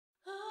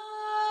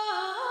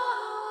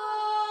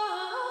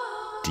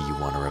Do you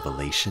want a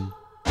revelation?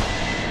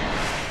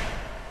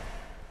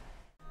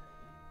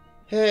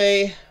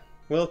 Hey,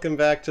 welcome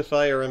back to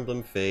Fire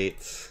Emblem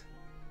Fates.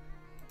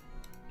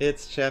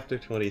 It's chapter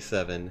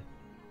 27.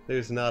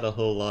 There's not a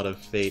whole lot of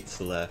fates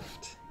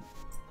left.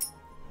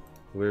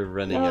 We're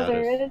running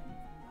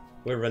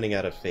We're running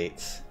out of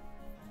fates.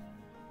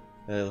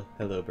 Oh,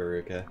 hello,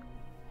 Baruka.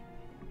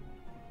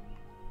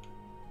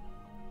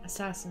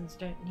 Assassins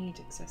don't need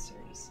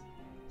accessories.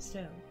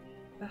 Still,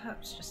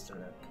 perhaps just a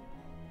look.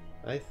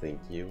 I think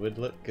you would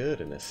look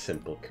good in a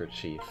simple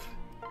kerchief.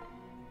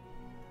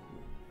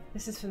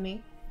 This is for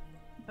me?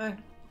 Oh,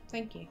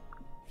 thank you.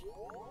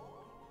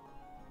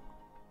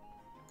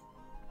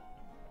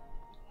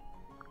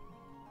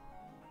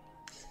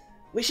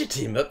 We should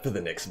team up for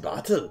the next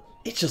battle.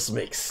 It just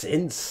makes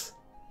sense.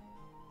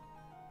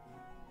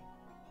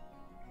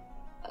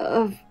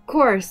 Of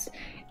course.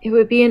 It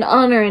would be an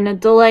honor and a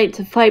delight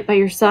to fight by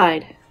your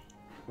side.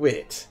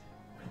 Wait,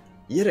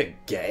 you're a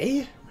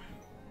gay?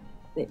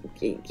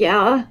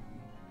 Yeah?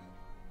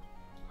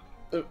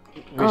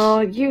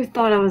 Oh, you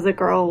thought I was a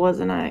girl,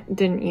 wasn't I?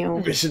 Didn't you?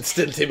 We should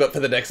still team up for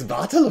the next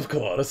battle, of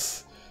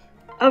course.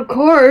 Of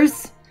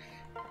course!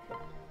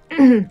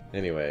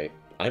 Anyway,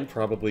 I'm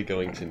probably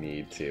going to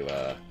need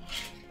to,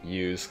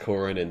 use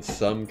Corrin in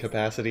some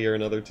capacity or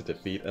another to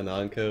defeat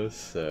Anankos,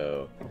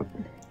 so...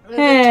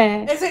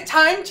 Is it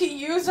time to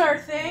use our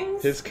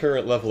things? His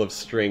current level of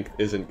strength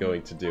isn't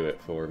going to do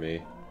it for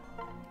me.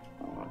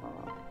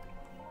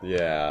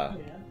 Yeah.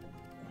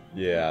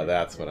 Yeah,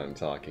 that's what I'm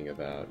talking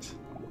about.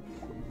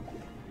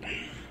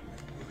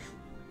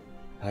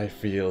 I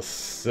feel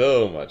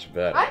so much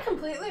better. I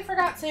completely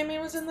forgot Sammy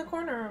was in the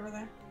corner over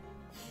there.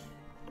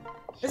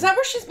 Is that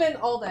where she's been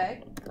all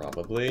day?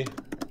 Probably.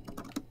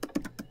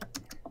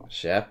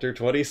 Chapter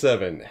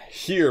 27.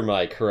 Hear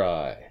my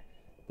cry.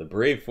 The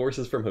brave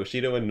forces from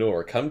Hoshido and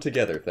Nor come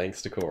together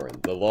thanks to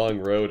Corrin. The long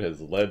road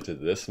has led to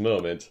this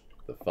moment.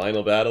 The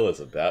final battle is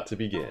about to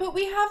begin. But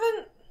we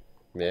haven't...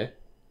 Meh?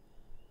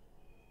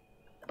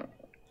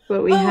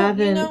 But we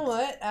haven't... you know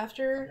what?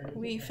 After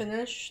we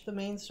finish the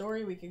main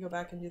story, we could go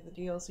back and do the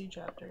DLC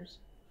chapters.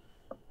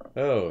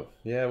 Oh,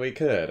 yeah, we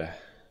could.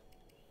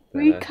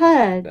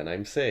 Could. Then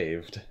I'm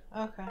saved.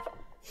 Okay.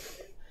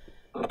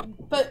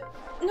 But,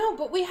 no,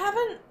 but we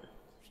haven't...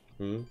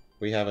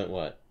 We haven't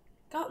what?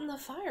 Gotten the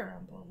Fire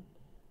Emblem.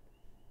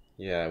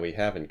 Yeah, we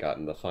haven't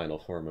gotten the final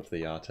form of the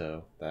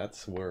Yato.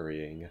 That's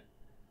worrying.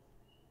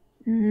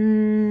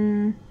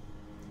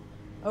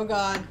 Oh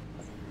god.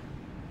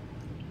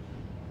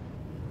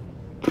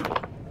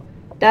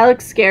 That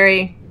looks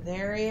scary.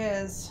 There he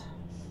is.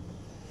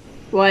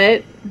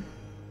 What?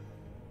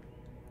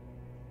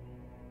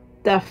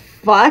 The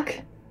fuck?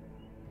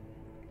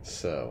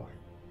 So,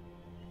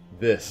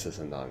 this is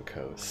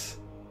Anankos.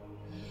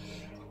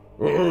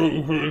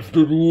 I have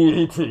been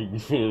waiting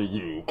for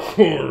you,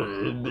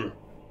 Corrin.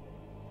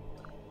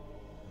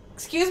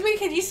 Excuse me,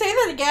 can you say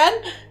that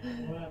again?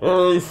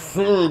 I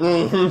said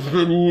I have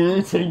been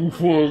waiting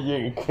for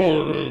you,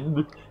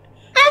 Corrin.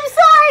 I'm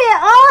sorry!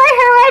 All I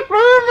heard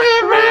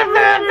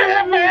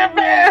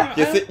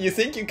was... You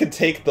think you could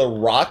take the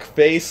rock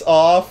face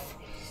off?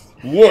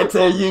 What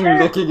are you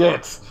looking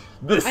at?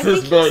 This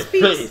is my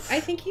face! I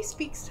think he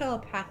speaks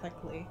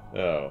telepathically.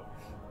 Oh.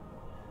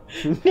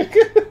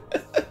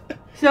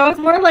 So it's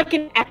more like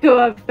an echo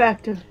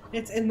effect of...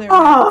 It's in there.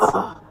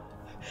 Oh.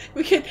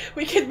 We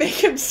could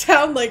make him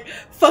sound like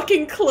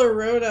fucking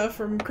Clarota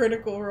from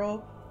Critical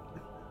Role.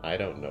 I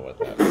don't know what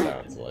that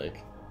sounds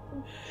like.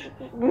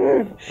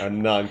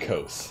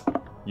 Anankos,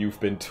 you've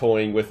been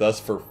toying with us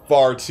for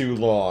far too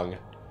long.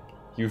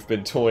 You've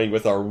been toying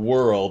with our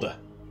world.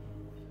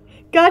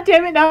 God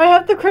damn it, now I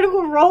have the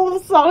Critical Role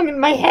song in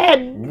my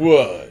head!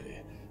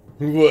 Why?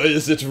 Why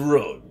is it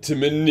wrong to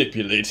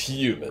manipulate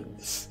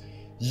humans?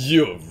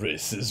 Your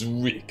race is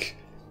weak.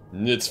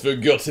 It's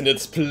forgotten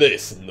its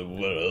place in the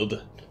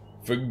world.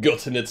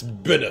 Forgotten its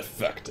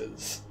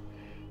benefactors.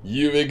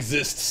 You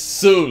exist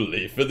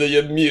solely for the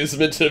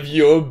amusement of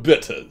your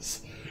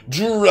betters.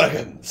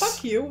 Dragons!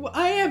 Fuck you,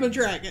 I am a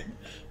dragon.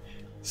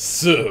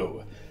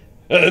 So,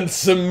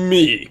 answer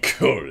me,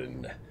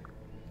 Corrin.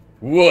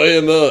 Why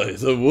am I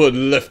the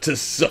one left to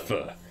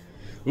suffer?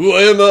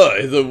 Why am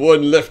I the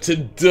one left to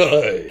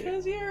die?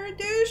 Because you're a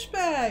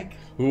douchebag.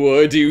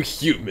 Why do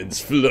humans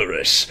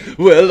flourish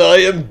while I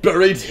am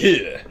buried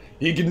here,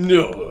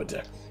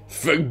 ignored,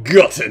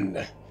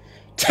 forgotten?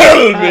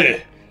 Tell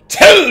me!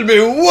 Tell me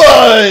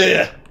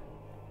why!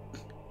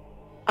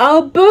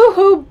 Oh,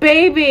 boo-hoo,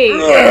 baby!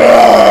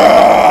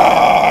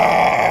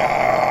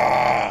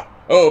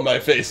 Oh, my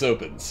face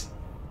opens.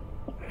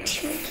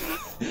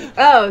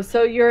 Oh,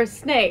 so you're a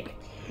snake.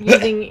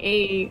 Using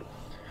a...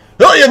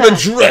 I am a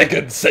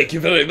dragon, thank you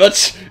very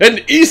much! An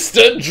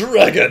Eastern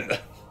dragon!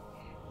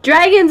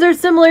 Dragons are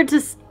similar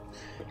to...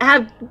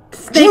 have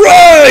snakes...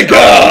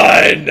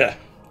 Dragon!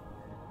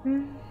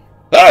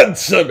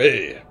 Answer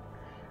me!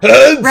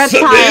 Answer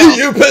Reptile. me,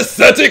 you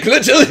pathetic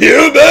little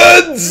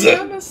humans!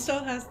 Rihanna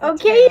still has the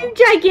Okay, tail. you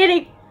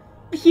gigantic,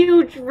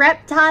 huge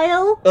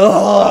reptile.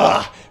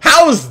 Ugh!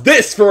 How's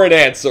this for an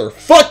answer?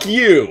 Fuck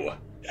you!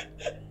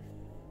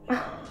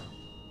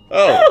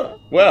 Oh,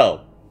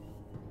 well.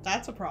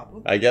 That's a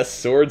problem. I guess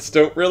swords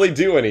don't really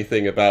do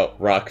anything about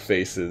rock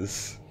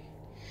faces.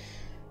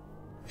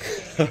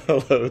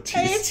 Hello, T.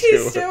 Hey, T.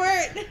 Stewart.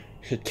 Stewart!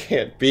 It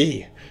can't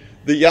be.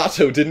 The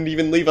Yato didn't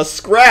even leave a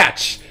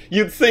scratch!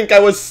 You'd think I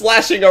was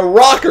slashing a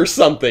rock or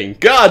something!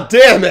 God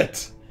damn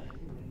it!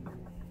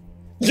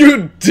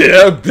 You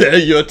dare bare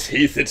your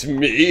teeth at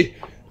me,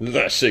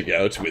 lashing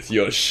out with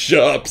your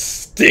sharp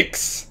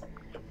sticks!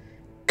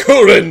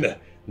 Korin!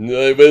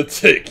 I will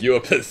take your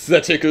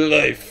pathetic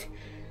life.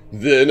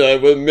 Then I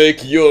will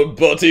make your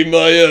body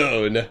my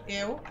own.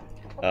 Ew.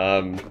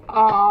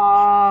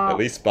 At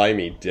least buy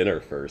me dinner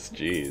first,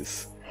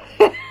 jeez.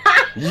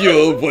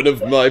 You're one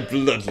of my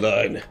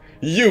bloodline.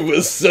 You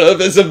will serve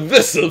as a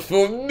vessel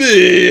for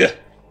me!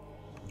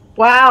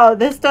 Wow,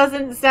 this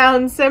doesn't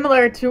sound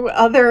similar to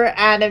other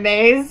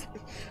animes.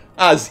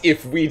 As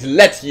if we'd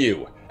let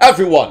you!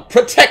 Everyone,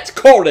 protect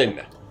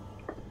Korin!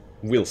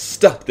 We'll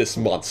stop this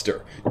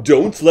monster.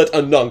 Don't let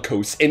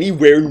Anankos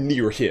anywhere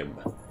near him.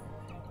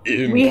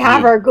 We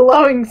have our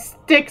glowing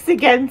sticks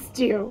against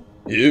you.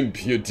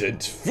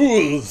 Impudent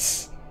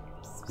fools!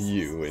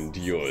 You and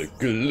your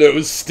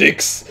glow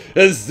sticks,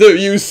 as though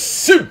you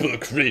simple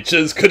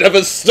creatures could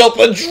ever stop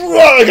a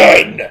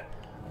dragon!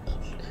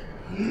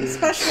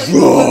 Especially the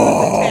one with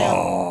the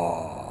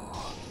tail.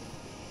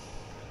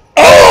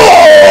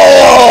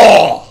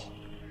 Oh!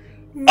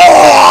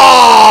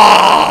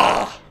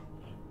 Ah!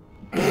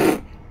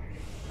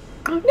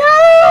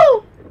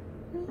 No!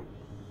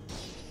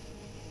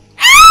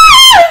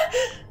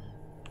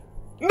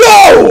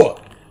 No!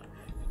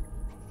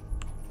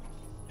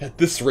 At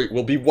this rate,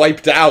 we'll be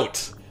wiped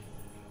out.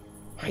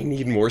 I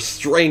need more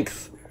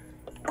strength.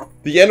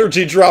 The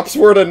energy drops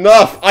weren't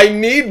enough. I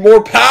need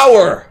more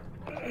power.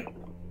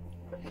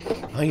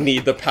 I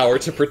need the power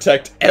to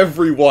protect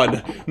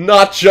everyone,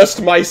 not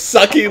just my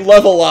sucky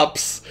level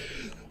ups.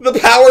 The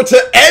power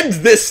to end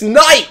this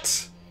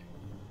night.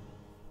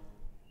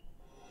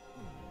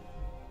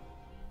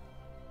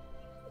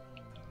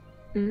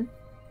 Hmm?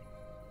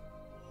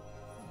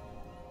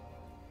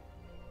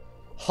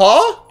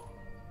 Huh?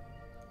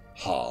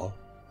 Huh?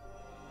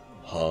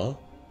 Huh?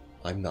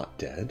 I'm not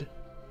dead?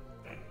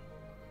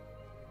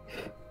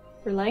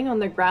 We're laying on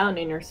the ground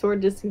and your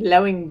sword just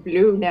glowing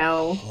blue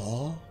now.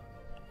 Huh?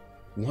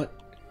 What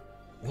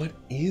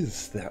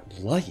is that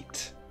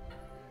light?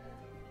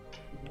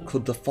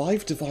 Could the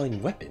 5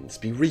 divine weapons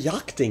be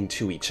reacting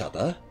to each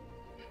other?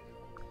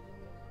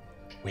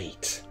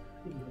 Wait.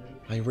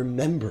 I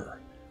remember.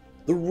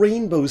 The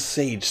Rainbow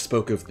Sage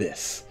spoke of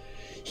this.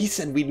 He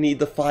said we'd need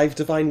the 5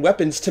 divine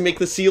weapons to make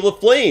the Seal of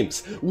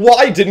Flames.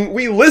 Why didn't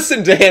we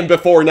listen to him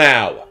before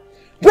now?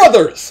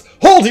 Brothers,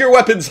 hold your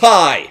weapons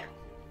high!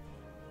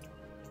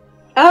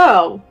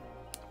 Oh.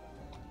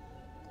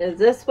 Is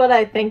this what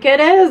I think it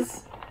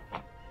is?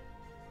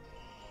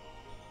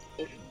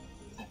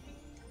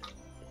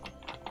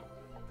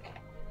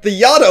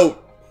 The Yato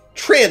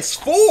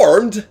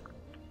transformed?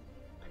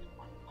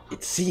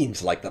 It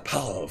seems like the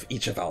power of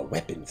each of our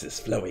weapons is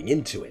flowing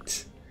into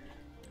it.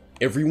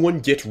 Everyone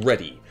get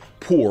ready.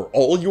 Pour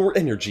all your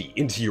energy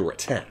into your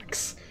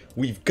attacks.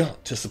 We've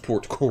got to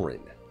support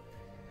Korin.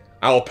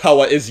 Our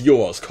power is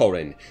yours,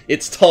 Korin.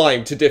 It's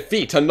time to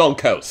defeat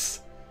Anankos.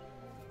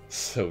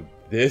 So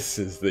this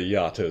is the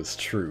Yato's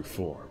true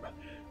form.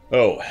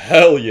 Oh,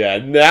 hell yeah,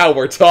 now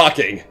we're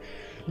talking!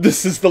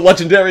 This is the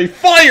legendary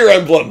Fire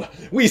Emblem!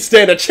 We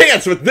stand a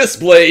chance with this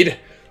blade!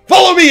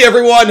 Follow me,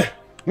 everyone!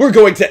 We're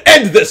going to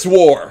end this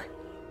war!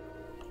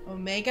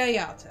 Omega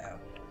Yato.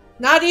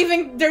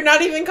 They're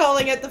not even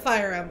calling it the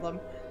Fire Emblem.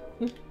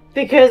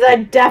 Because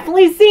that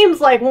definitely seems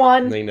like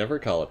one. They never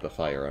call it the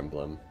Fire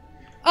Emblem.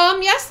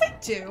 Yes they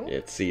do.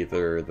 It's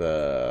either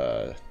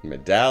the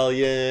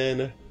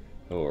medallion,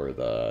 or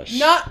the...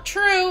 Not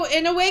true.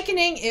 In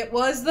Awakening, it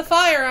was the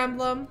Fire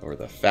Emblem. Or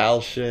the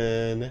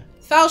falchion.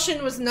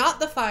 Falchion was not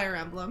the Fire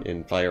Emblem.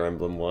 In Fire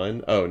Emblem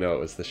 1? Oh no, it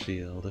was the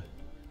shield.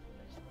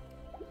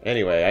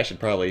 Anyway, I should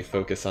probably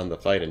focus on the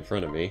fight in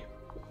front of me.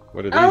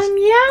 What are these?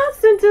 Yeah,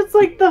 since it's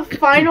like the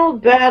final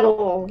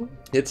battle.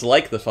 It's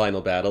like the final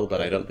battle,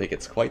 but I don't think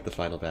it's quite the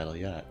final battle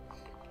yet.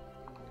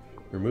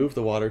 Remove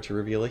the water to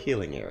reveal a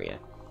healing area,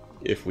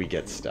 if we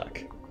get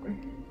stuck.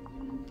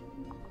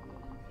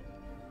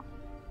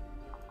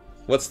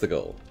 What's the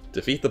goal?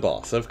 Defeat the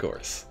boss, of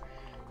course.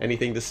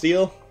 Anything to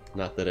steal?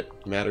 Not that it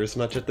matters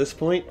much at this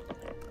point.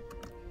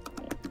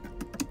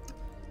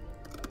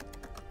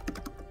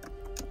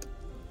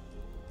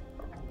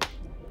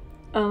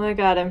 Oh my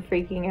god, I'm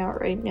freaking out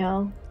right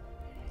now.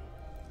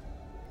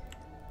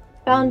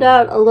 Found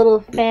out a little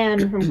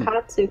fan from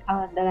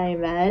Katsucon that I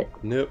met.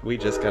 Nope, we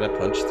just gotta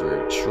punch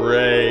through.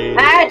 Train!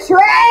 Ah,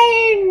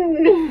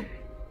 train!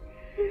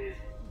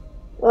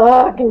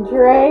 Fucking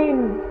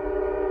train!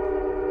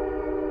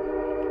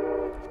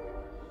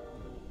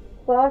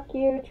 Fuck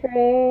you,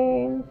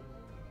 train.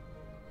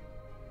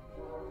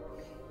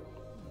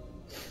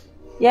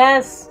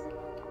 Yes!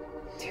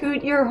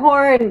 Toot your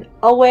horn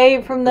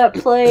away from that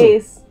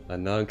place.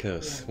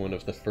 Anankos, one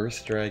of the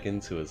first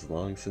dragons who has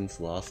long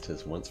since lost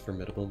his once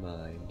formidable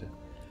mind.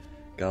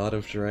 god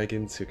of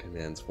dragons who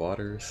commands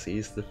water,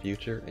 sees the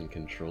future, and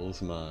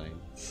controls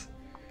minds.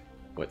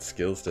 What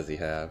skills does he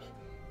have?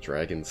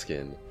 Dragon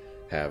Skin.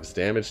 Halves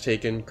damage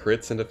taken,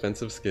 crits, and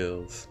offensive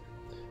skills.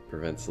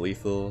 Prevents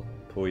lethal,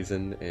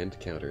 poison, and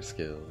counter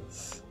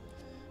skills.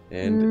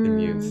 And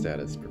immune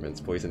status. Prevents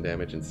poison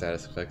damage and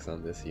status effects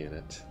on this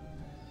unit.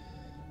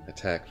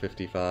 Attack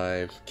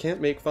 55.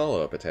 Can't make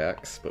follow-up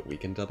attacks, but we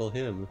can double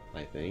him,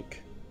 I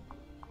think.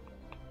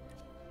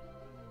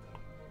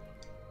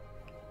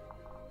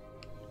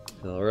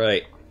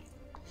 Alright.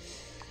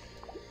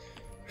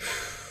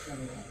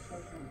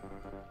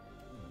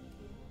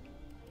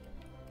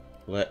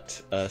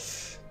 Let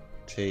us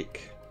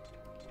take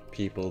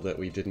people that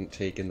we didn't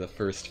take in the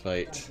first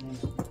fight.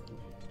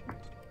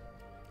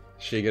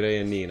 Shigure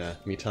and Nina,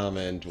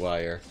 Mitama and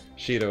Dwyer,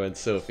 Shiro and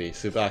Sophie,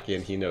 Tsubaki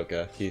and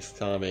Hinoka,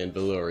 Hisame and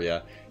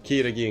Veloria,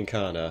 Kiragi and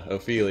Kana,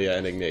 Ophelia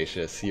and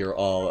Ignatius. You're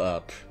all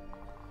up.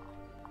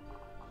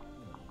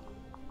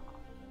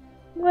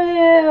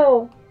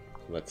 Wow.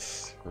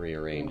 Let's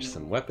rearrange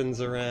some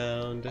weapons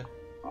around.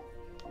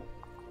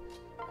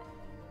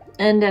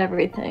 And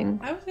everything.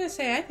 I was gonna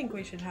say, I think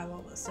we should have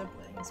all the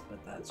siblings,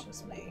 but that's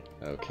just me.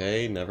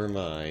 Okay, never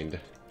mind.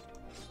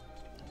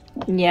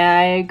 Yeah,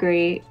 I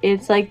agree.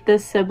 It's like the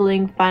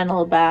sibling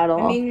final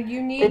battle. I mean,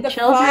 you need the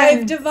children-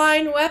 5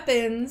 divine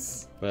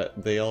weapons.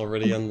 But they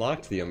already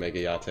unlocked the Omega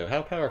Yato.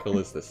 How powerful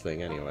is this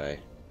thing anyway?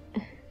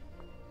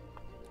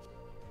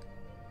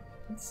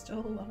 It's still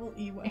a level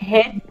E weapon.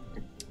 Hit.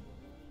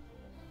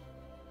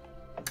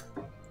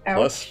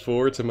 Plus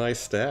 4 to my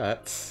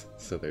stats,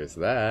 so there's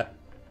that.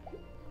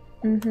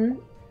 Mm-hmm.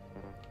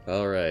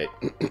 Alright.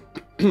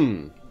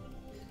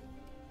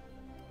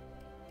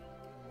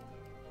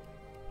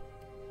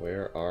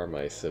 Where are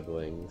my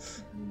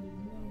siblings?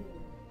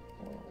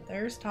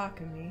 There's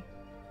Takumi.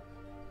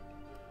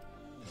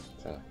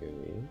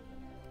 Takumi,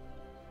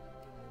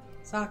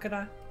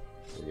 Sakura.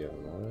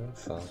 Ryoma,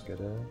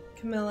 Sakura,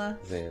 Camilla.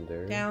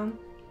 Xander, Down.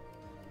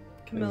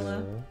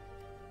 Camilla.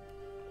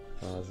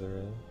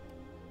 Azura,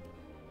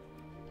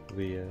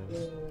 Leah,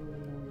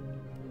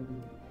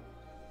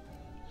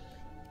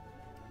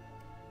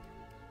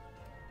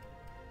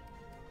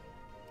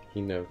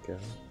 Hinoka.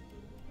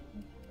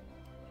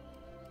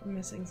 We're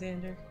missing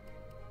Xander.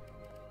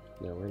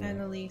 No, we're And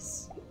not.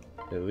 Elise.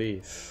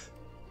 Elise.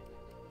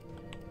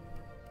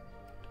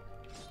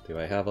 Do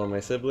I have all my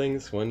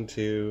siblings? 1,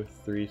 2,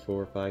 3,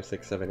 4, 5,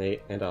 6, 7,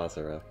 8, and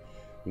Azura.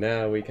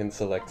 Now we can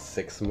select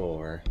 6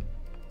 more.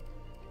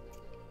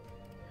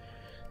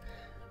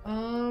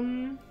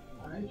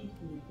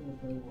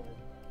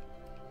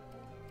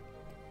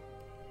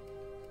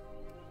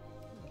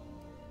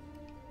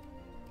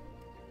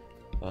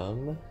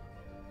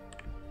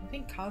 I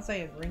think Kaze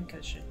and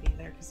Rinka should be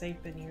there because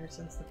they've been here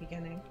since the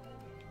beginning.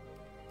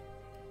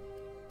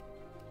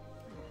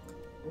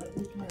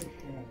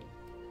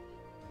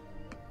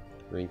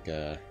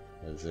 Rinka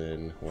is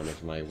in one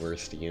of my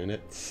worst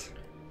units.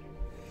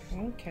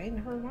 Okay,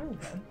 never mind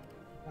then.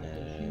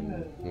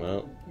 And,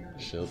 well,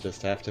 she'll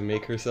just have to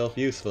make herself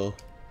useful.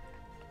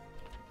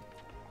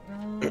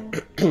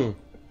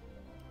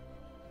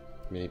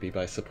 Maybe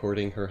by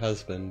supporting her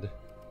husband.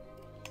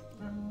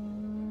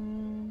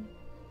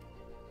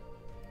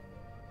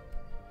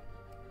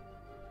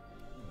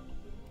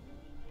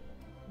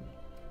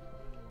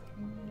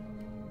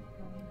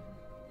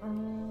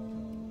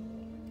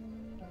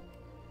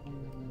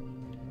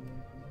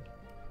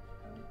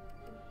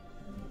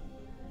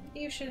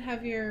 You should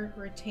have your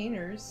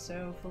retainers,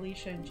 so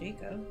Felicia and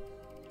Jacob.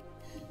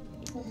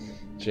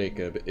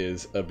 Jacob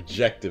is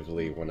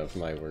objectively one of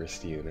my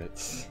worst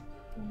units.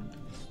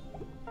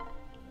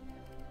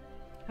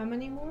 How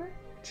many more?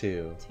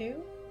 2.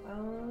 2?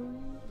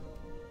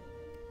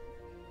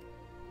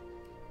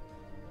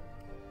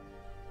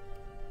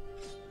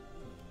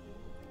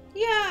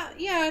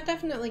 Yeah,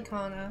 definitely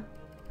Kana.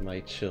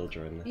 My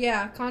children.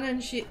 Yeah, Kana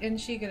and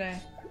Shigure.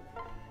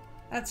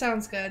 That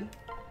sounds good.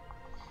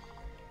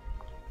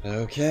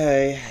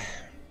 Okay.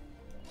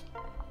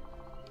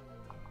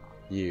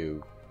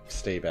 You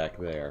stay back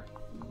there.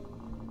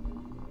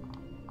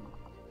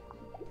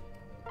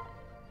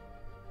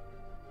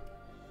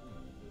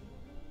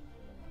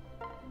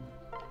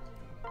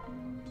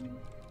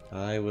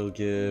 I will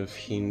give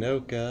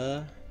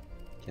Hinoka.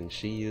 Can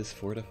she use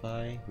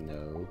Fortify?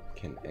 No.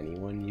 Can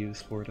anyone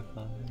use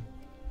Fortify?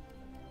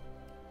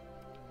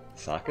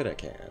 Sakura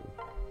can.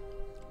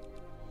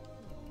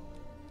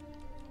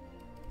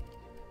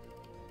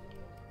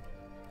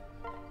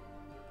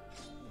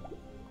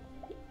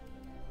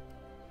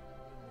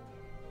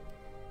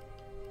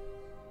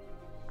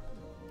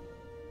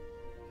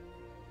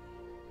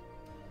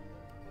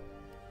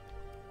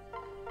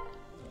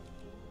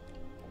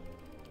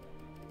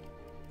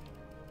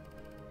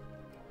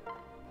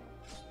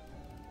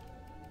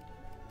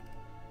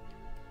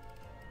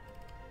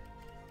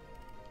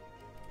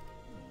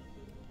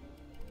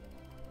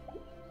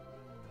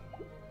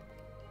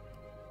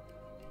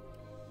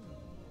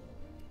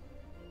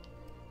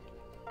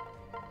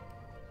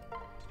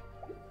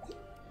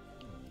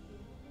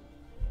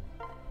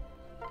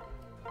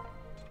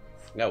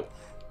 No.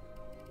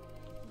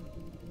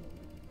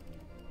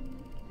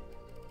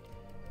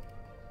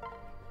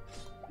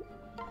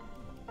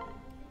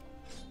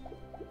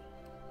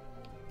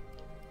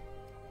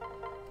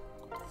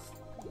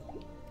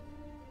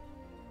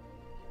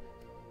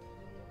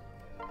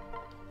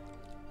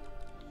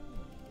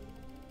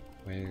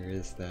 Where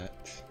is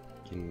that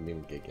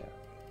Kingdom Giga?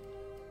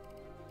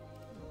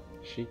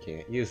 She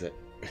can't use it,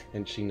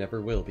 and she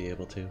never will be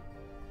able to.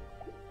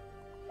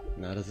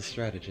 Not as a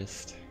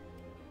strategist.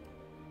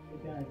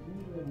 Guys, you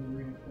have a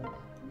read that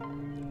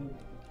real.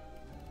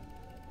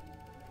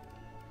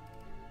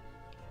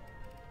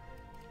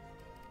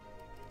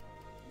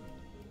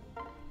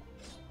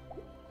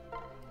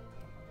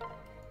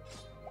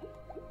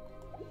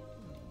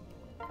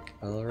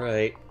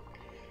 Alright.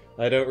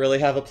 I don't really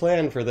have a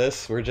plan for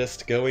this. We're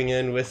just going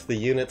in with the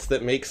units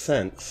that make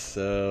sense,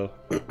 so...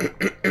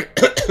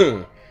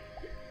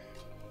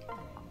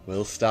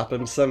 we'll stop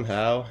him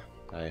somehow,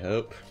 I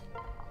hope.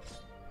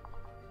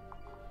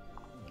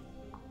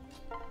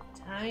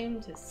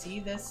 Time to see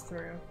this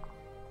through.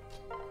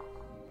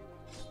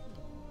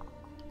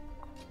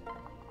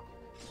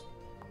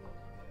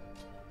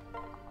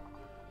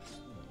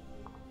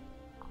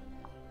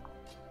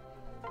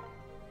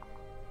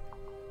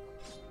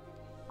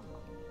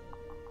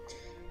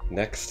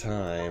 Next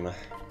time.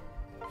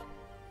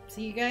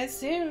 See you guys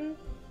soon.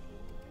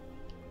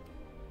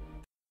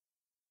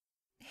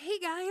 Hey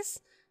guys!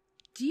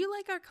 Do you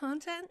like our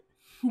content?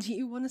 Do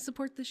you want to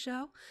support the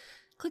show?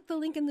 Click the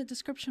link in the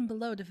description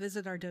below to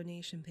visit our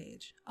donation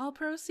page. All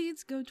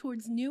proceeds go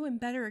towards new and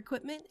better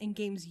equipment and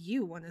games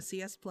you want to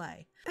see us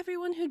play.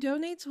 Everyone who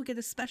donates will get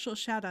a special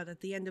shout out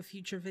at the end of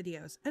future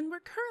videos, and we're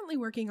currently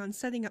working on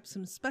setting up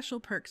some special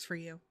perks for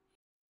you.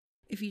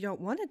 If you don't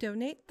want to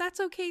donate,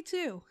 that's okay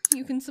too.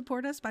 You can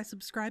support us by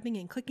subscribing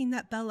and clicking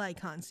that bell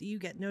icon so you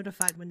get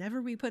notified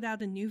whenever we put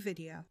out a new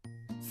video.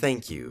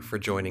 Thank you for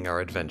joining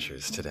our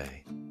adventures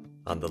today.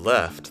 On the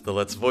left, the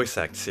Let's Voice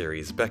Act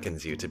series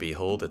beckons you to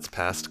behold its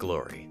past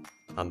glory.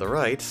 On the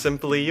right,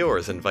 Simply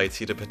Yours invites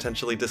you to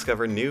potentially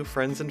discover new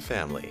friends and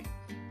family.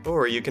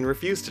 Or you can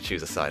refuse to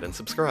choose a side and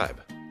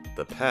subscribe.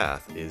 The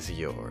path is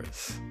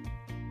yours.